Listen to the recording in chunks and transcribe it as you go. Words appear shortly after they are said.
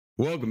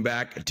Welcome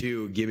back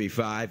to Gimme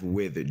Five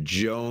with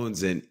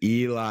Jones and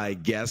Eli,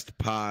 guest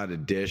pod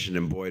edition.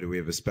 And boy, do we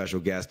have a special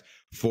guest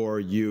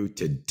for you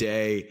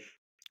today.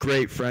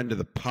 Great friend of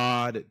the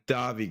pod,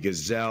 Daavi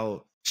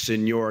Gazelle,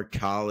 Señor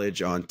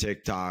College on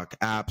TikTok.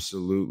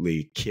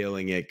 Absolutely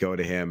killing it. Go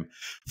to him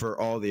for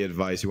all the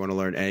advice. You want to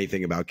learn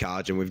anything about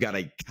college. And we've got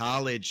a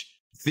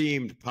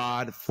college-themed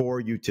pod for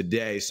you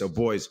today. So,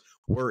 boys,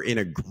 we're in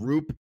a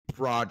group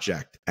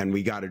project and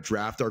we got to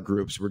draft our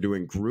groups. We're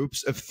doing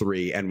groups of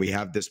 3 and we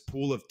have this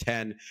pool of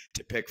 10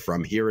 to pick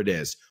from. Here it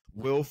is: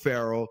 Will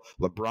Ferrell,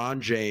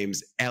 LeBron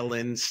James,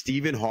 Ellen,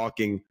 Stephen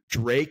Hawking,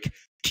 Drake,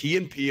 Key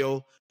and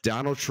Peele,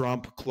 Donald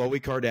Trump,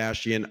 Khloe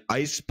Kardashian,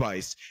 Ice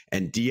Spice,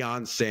 and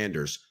Deion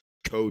Sanders.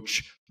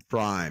 Coach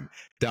Prime.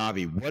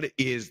 Daavi, what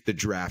is the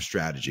draft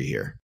strategy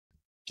here?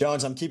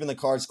 Jones, I'm keeping the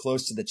cards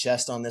close to the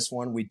chest on this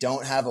one. We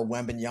don't have a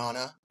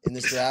Wembanyama in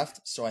this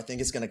draft, so I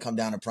think it's going to come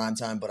down to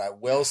primetime. But I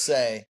will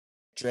say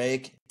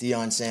Drake,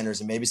 Deion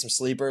Sanders, and maybe some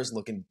sleepers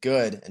looking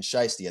good and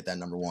shiesty at that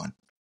number 1.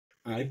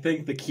 I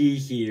think the key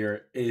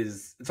here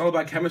is it's all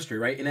about chemistry,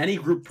 right? In any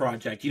group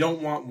project, you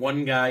don't want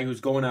one guy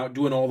who's going out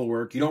doing all the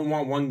work. You don't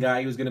want one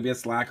guy who's going to be a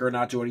slacker and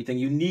not do anything.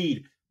 You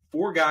need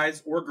 4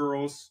 guys or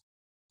girls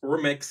or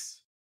a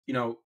mix,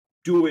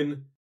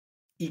 doing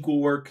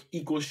equal work,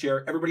 equal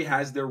share. Everybody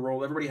has their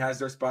role. Everybody has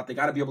their spot. They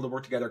got to be able to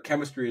work together.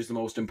 Chemistry is the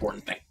most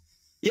important thing.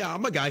 Yeah,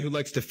 I'm a guy who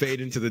likes to fade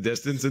into the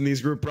distance in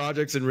these group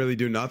projects and really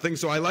do nothing.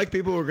 So I like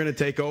people who are going to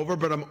take over,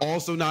 but I'm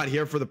also not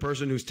here for the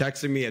person who's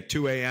texting me at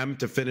 2 a.m.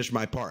 to finish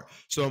my part.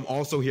 So I'm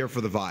also here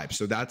for the vibe.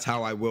 So that's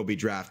how I will be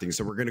drafting.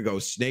 So we're going to go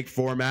snake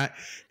format,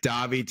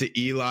 Daavi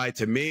to Eli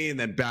to me, and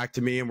then back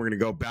to me, and we're going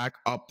to go back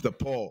up the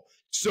poll.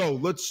 So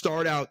let's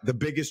start out the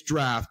biggest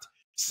draft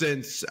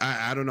since,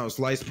 I don't know,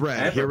 sliced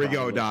bread. Here we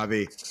go,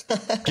 Daavi.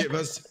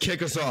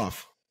 Kick us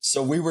off.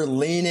 So we were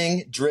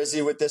leaning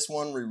Drizzy with this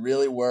one. We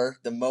really were.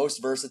 The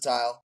most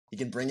versatile. He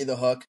can bring you the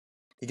hook.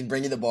 He can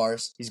bring you the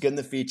bars. He's good in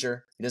the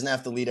feature. He doesn't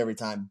have to lead every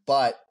time.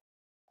 But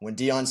when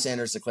Deion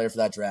Sanders declared for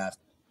that draft,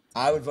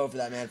 I would vote for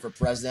that man for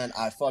president.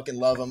 I fucking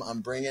love him.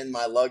 I'm bringing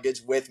my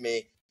luggage with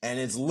me, and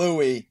it's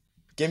Louis.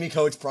 Give me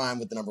Coach Prime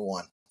with the number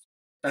 1.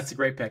 That's a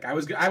great pick. I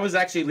was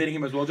actually leading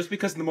him as well, just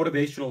because of the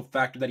motivational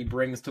factor that he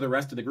brings to the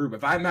rest of the group.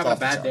 If I'm having a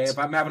bad day, if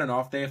I'm having an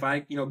off day, if I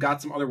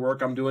got some other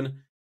work I'm doing,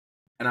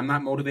 and I'm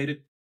not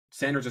motivated,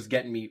 Sanders is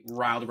getting me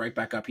riled right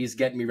back up. He's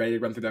getting me ready to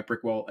run through that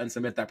brick wall and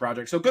submit that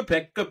project. So good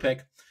pick.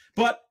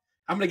 But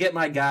I'm going to get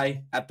my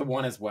guy at the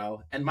 1 as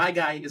well. And my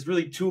guy is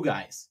really 2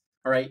 guys.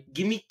 All right?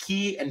 Give me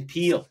Key and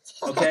Peele,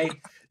 okay?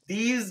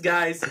 These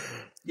guys,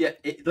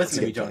 listen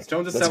to me, Jones.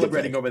 Jones is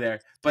celebrating over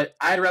there. But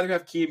I'd rather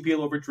have Key and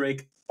Peele over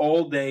Drake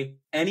all day,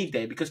 any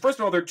day. Because first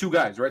of all, they're 2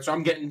 guys, right? So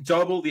I'm getting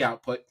double the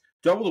output,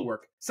 double the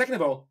work. Second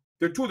of all,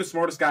 they're 2 of the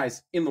smartest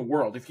guys in the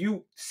world. If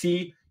you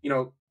see,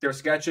 their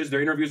sketches,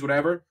 their interviews,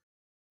 whatever,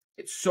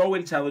 it's so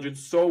intelligent,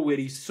 so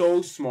witty,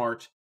 so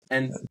smart,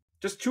 and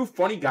just 2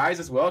 funny guys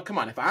as well. Come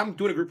on, if I'm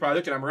doing a group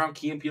project and I'm around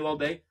Key and Peele all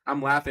day,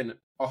 I'm laughing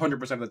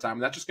 100% of the time.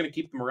 And that's just going to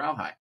keep the morale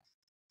high.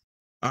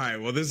 All right,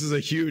 well, this is a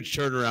huge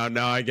turnaround.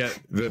 Now I get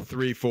the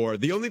 3-4.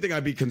 The only thing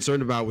I'd be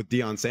concerned about with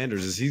Deion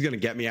Sanders is he's going to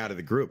get me out of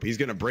the group. He's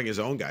going to bring his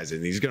own guys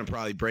in. He's going to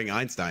probably bring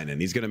Einstein in.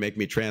 He's going to make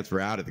me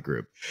transfer out of the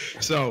group.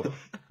 So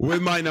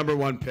with my number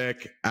 1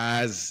 pick,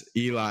 as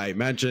Eli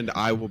mentioned,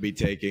 I will be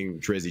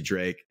taking Drizzy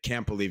Drake.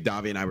 Can't believe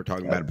Daavi and I were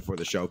talking about it before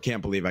the show.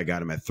 Can't believe I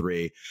got him at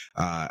 3.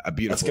 A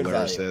beautiful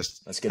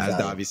lyricist. As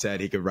Daavi said,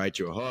 he could write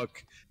you a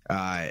hook.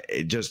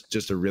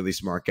 Just a really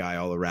smart guy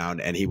all around,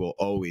 and he will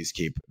always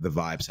keep the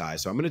vibes high.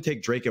 So I'm going to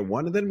take Drake at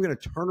 1, and then I'm going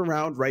to turn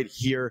around right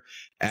here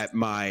at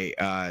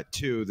my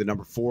 2, the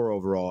number 4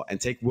 overall, and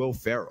take Will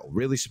Ferrell.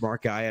 Really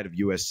smart guy out of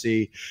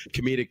USC,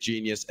 comedic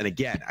genius. And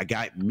again, I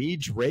got me,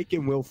 Drake,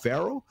 and Will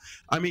Ferrell.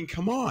 I mean,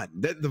 come on.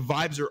 The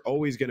vibes are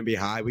always going to be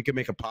high. We could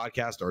make a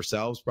podcast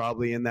ourselves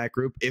probably in that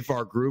group. If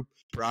our group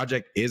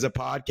project is a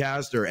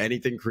podcast or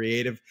anything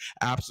creative,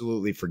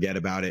 absolutely forget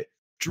about it.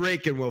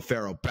 Drake and Will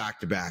Ferrell back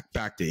to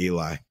back to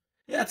Eli.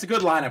 Yeah, it's a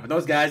good lineup. And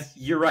those guys,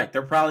 you're right.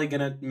 They're probably going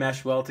to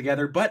mesh well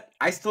together. But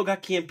I still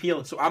got Key and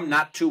Peele, so I'm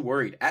not too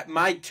worried. At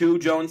my 2,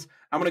 Jones,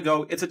 I'm going to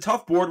go. It's a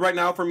tough board right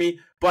now for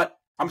me, but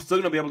I'm still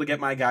going to be able to get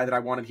my guy that I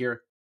wanted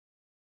here.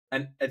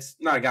 And it's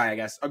not a guy, I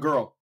guess. A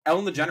girl.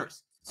 Ellen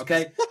DeGeneres.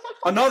 Okay?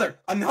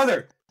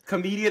 Another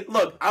comedian.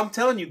 Look, I'm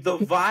telling you, the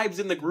vibes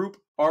in the group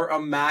are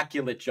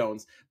immaculate,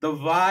 Jones. The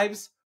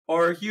vibes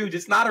are huge.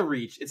 It's not a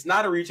reach. It's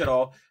not a reach at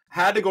all.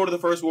 Had to go to the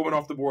first woman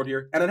off the board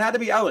here, and it had to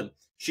be Ellen.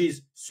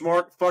 She's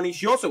smart, funny.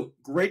 She also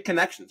great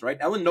connections, right?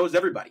 Ellen knows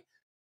everybody.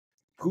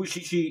 Who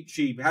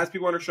she has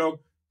people on her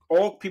show,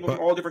 all people from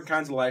all different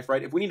kinds of life,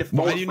 right? If we need to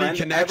phone why do you need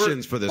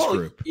connections for this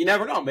group? You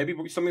never know. Maybe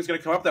something's going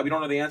to come up that we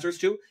don't know the answers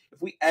to. If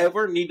we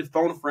ever need to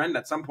phone a friend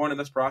at some point in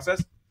this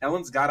process,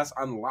 Ellen's got us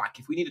on lock.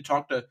 If we need to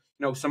talk to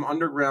some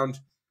underground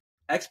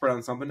expert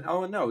on something,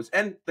 Ellen knows.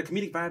 And the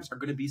comedic vibes are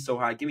going to be so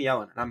high. Give me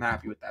Ellen, and I'm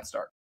happy with that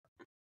start.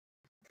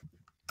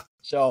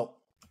 So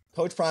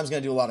Coach Prime's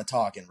going to do a lot of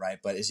talking, right?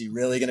 But is he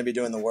really going to be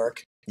doing the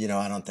work?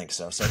 I don't think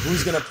so. So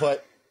who's going to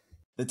put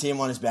the team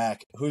on his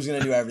back. Who's going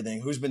to do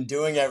everything? Who's been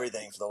doing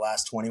everything for the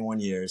last 21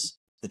 years?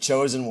 The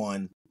chosen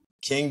one,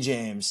 King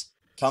James,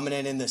 coming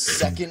in the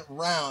second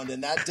round.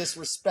 And that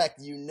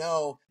disrespect,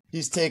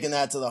 he's taking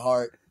that to the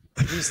heart.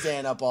 He's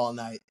staying up all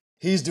night.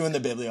 He's doing the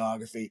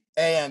bibliography,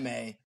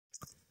 AMA,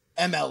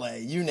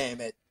 MLA, you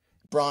name it.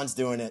 Braun's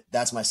doing it.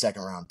 That's my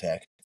second round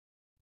pick.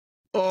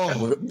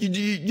 Oh,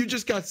 you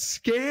just got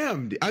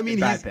scammed. I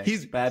mean,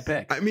 he's bad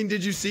pick. I mean,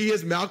 did you see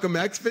his Malcolm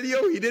X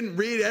video? He didn't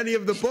read any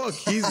of the book.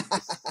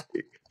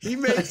 He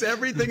makes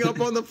everything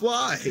up on the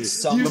fly.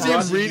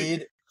 Sometimes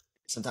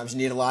you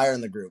need a liar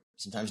in the group.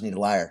 Sometimes you need a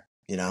liar,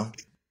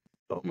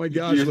 Oh my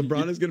gosh,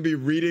 LeBron is going to be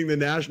reading the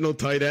National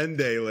Tight End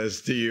Day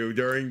list to you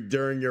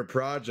during your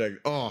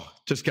project. Oh,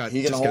 just got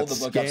he can hold the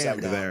book upside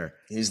down. There.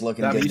 He's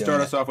looking good. You start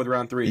us off with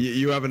round 3.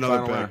 You have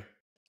another pick. Round.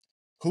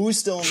 Who's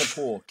still in the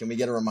pool? Can we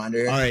get a reminder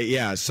here? All right,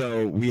 yeah.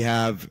 So we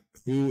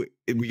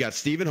got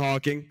Stephen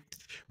Hawking,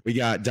 we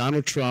got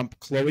Donald Trump,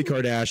 Khloe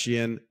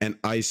Kardashian, and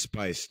Ice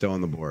Spice still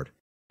on the board.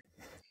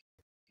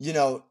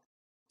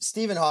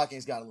 Stephen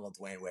Hawking's got a little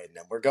Dwayne Wade in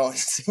him. We're going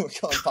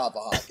Papa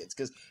Hawkins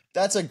because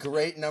that's a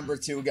great number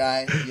 2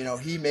 guy.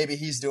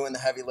 He's doing the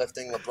heavy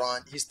lifting.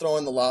 LeBron, he's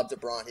throwing the lob to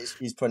Braun.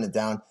 He's putting it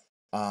down.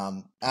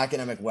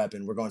 Academic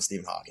weapon. We're going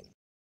Stephen Hawking.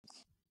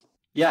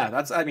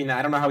 Yeah, I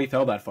don't know how he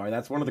fell that far.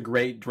 That's one of the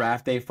great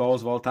draft day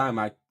falls of all time.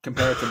 I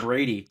compare it to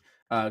Brady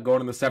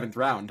going in the 7th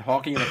round.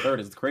 Hawking in the 3rd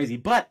is crazy.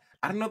 But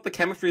I don't know if the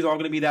chemistry is all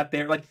going to be that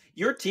there. Like,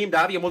 your team,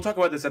 Daavi, and we'll talk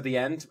about this at the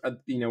end,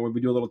 when we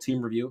do a little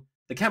team review.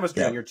 The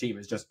chemistry on your team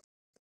is just,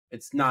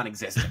 it's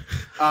non-existent.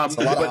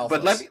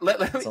 But let me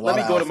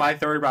go to my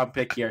 3rd round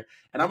pick here.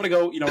 And I'm going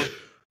to go,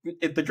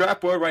 if the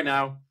draft board right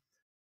now,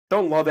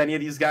 don't love any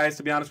of these guys,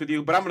 to be honest with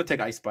you, but I'm going to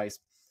take Ice Spice.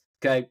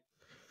 Okay?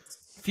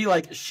 Feel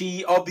like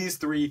she, of these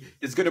 3,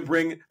 is going to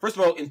bring, first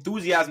of all,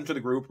 enthusiasm to the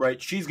group,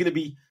 right? She's going to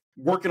be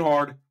working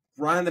hard,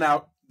 grinding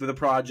out the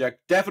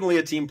project, definitely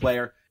a team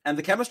player. And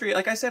the chemistry,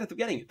 like I said at the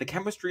beginning, the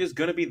chemistry is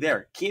going to be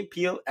there. Key and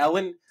Peele,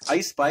 Ellen,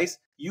 Ice Spice,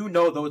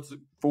 those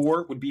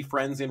 4 would be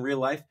friends in real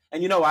life.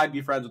 And I'd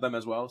be friends with them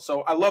as well.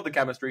 So I love the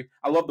chemistry.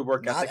 I love the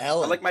work ethic.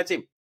 Ellen. I like my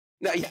team.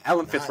 No, yeah,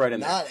 Ellen fits right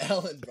in there. Not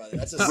Ellen, brother.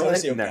 That's a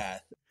sociopath.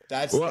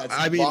 That's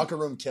a locker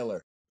room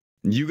killer.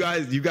 You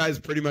guys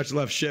pretty much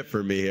left shit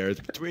for me here. It's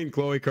between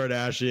Khloe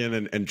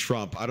Kardashian and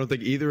Trump. I don't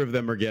think either of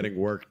them are getting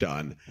work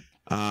done.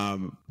 But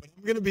I'm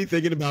going to be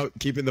thinking about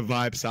keeping the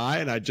vibes high,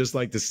 and I'd just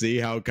like to see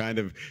how kind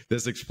of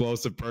this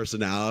explosive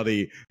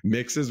personality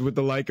mixes with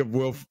the like of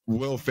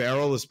Will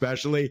Ferrell,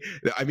 especially.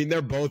 I mean,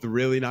 they're both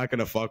really not going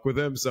to fuck with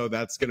him, so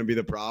that's going to be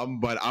the problem.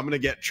 But I'm going to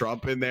get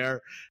Trump in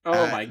there.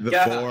 Oh, my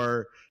God.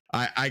 4.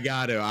 I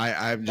got to.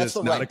 I'm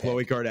just not a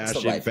Khloe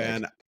Kardashian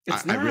fan.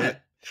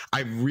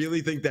 I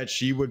really think that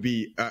she would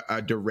be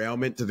a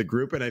derailment to the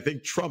group. And I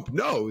think Trump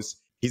knows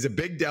he's a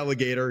big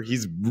delegator.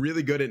 He's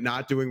really good at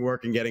not doing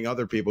work and getting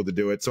other people to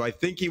do it. So I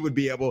think he would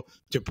be able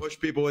to push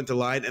people into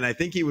line. And I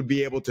think he would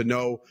be able to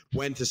know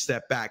when to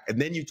step back.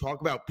 And then you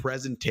talk about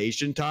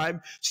presentation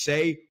time.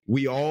 Say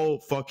we all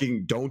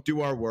fucking don't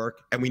do our work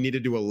and we need to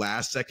do a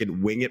last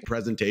second wing it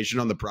presentation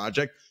on the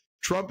project.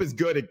 Trump is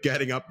good at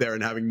getting up there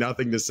and having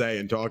nothing to say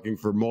and talking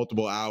for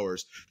multiple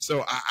hours.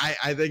 So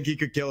I think he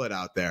could kill it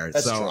out there.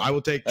 That's so true. I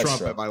will take That's Trump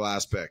true. at my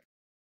last pick.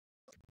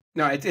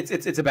 No,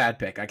 it's a bad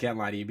pick. I can't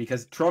lie to you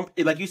because Trump,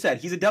 like you said,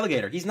 he's a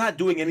delegator. He's not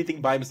doing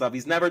anything by himself.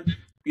 He's never,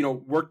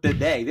 worked a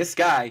day. This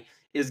guy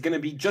is going to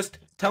be just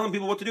telling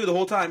people what to do the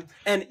whole time.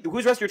 And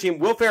who's the rest of your team?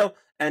 Will Ferrell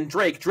and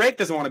Drake. Drake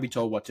doesn't want to be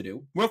told what to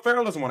do. Will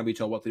Ferrell doesn't want to be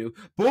told what to do.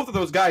 Both of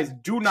those guys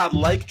do not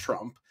like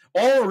Trump.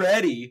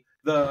 Already,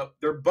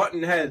 they're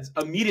button heads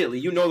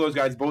immediately. Those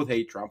guys both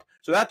hate Trump.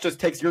 So that just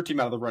takes your team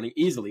out of the running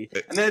easily.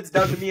 And then it's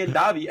down to me and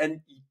Daavi.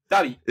 And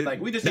Daavi,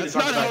 we just need to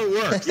talk about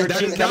your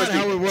team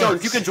chemistry. So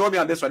if you can join me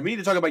on this one, we need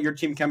to talk about your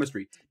team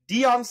chemistry.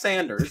 Deion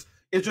Sanders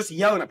is just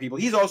yelling at people.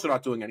 He's also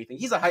not doing anything.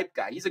 He's a hype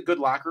guy. He's a good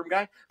locker room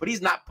guy, but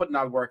he's not putting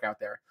out work out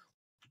there.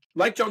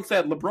 Like Jones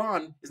said,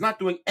 LeBron is not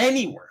doing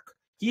any work.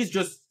 He's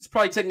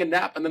probably taking a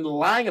nap and then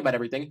lying about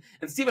everything.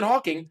 And Stephen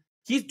Hawking,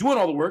 he's doing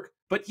all the work,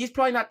 but he's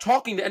probably not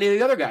talking to any of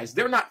the other guys.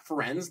 They're not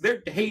friends.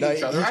 They're hating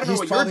each other. I don't know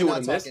what you're doing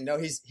in this. No,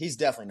 he's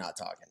definitely not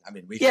talking. I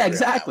mean,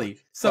 exactly.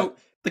 So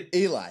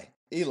Eli,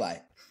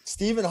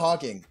 Stephen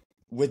Hawking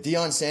with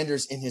Deion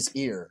Sanders in his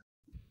ear,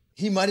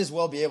 he might as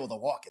well be able to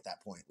walk at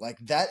that point. Like,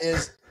 that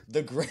is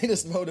the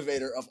greatest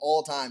motivator of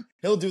all time.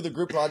 He'll do the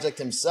group project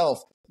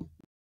himself.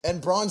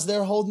 And Braun's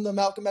there holding the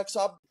Malcolm X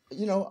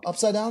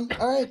upside down.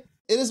 All right.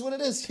 It is what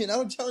it is.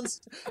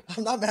 Jones,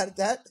 I'm not mad at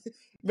that.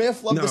 May have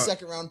flubbed the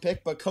second round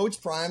pick, but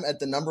Coach Prime at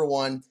the number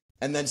 1,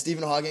 and then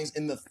Stephen Hawking's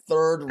in the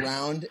 3rd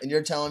round, and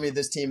you're telling me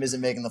this team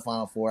isn't making the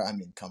Final Four? I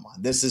mean, come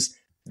on. This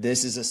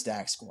is a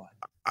stacked squad.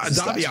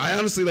 Daavi, I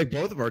honestly like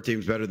both of our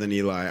teams better than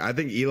Eli. I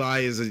think Eli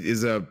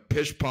is a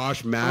pish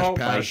posh mash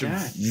passion.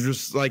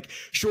 Just like,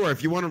 sure,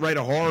 if you want to write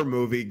a horror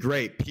movie,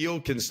 great. Peel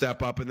can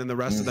step up, and then the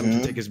rest of them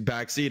can take his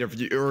back seat.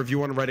 Or if you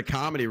want to write a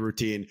comedy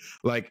routine,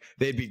 like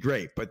they'd be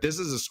great. But this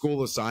is a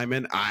school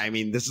assignment. I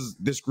mean,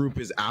 this group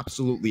is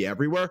absolutely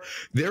everywhere.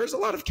 There is a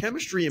lot of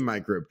chemistry in my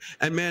group,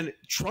 and man,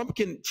 Trump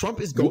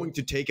is going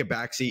to take a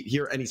back seat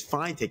here, and he's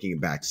fine taking a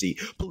back seat.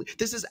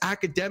 This is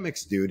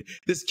academics, dude.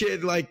 This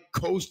kid like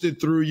coasted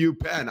through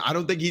UPenn. I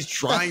don't think he's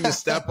trying to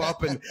step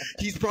up, and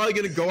he's probably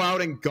going to go out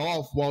and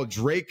golf while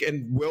Drake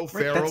and Will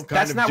Ferrell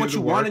that's not what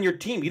you want on your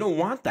team. You don't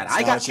want that.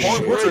 I got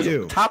hard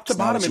workers top to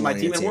bottom in my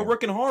team, and we're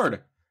working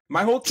hard.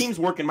 My whole team's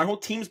working. My whole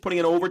team's putting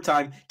in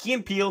overtime. Key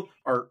and Peele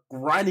are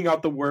grinding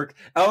out the work.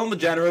 Ellen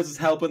DeGeneres is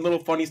helping, little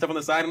funny stuff on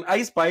the side, and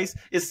Ice Spice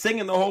is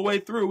singing the whole way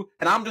through,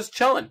 and I'm just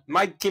chilling.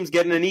 My team's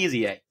getting an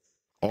easy A.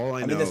 All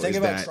I know the thing is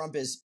about that Trump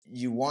is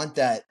you want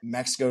that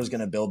Mexico is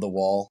going to build the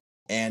wall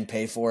and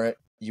pay for it.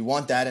 You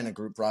want that in a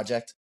group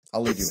project.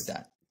 I'll leave you with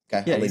that.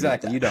 Okay. Yeah,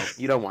 exactly. You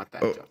don't want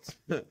that,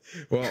 Jones.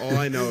 Well, all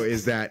I know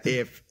is that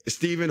if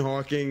Stephen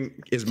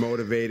Hawking is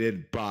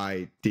motivated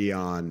by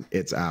Dion,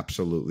 it's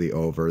absolutely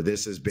over.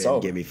 This has been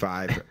Gimme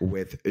 5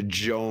 with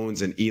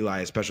Jones and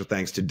Eli. A special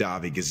thanks to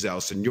Daavi Gazelle,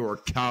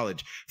 Señor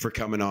College, for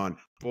coming on.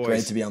 Boys,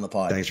 great to be on the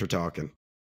pod. Thanks for talking.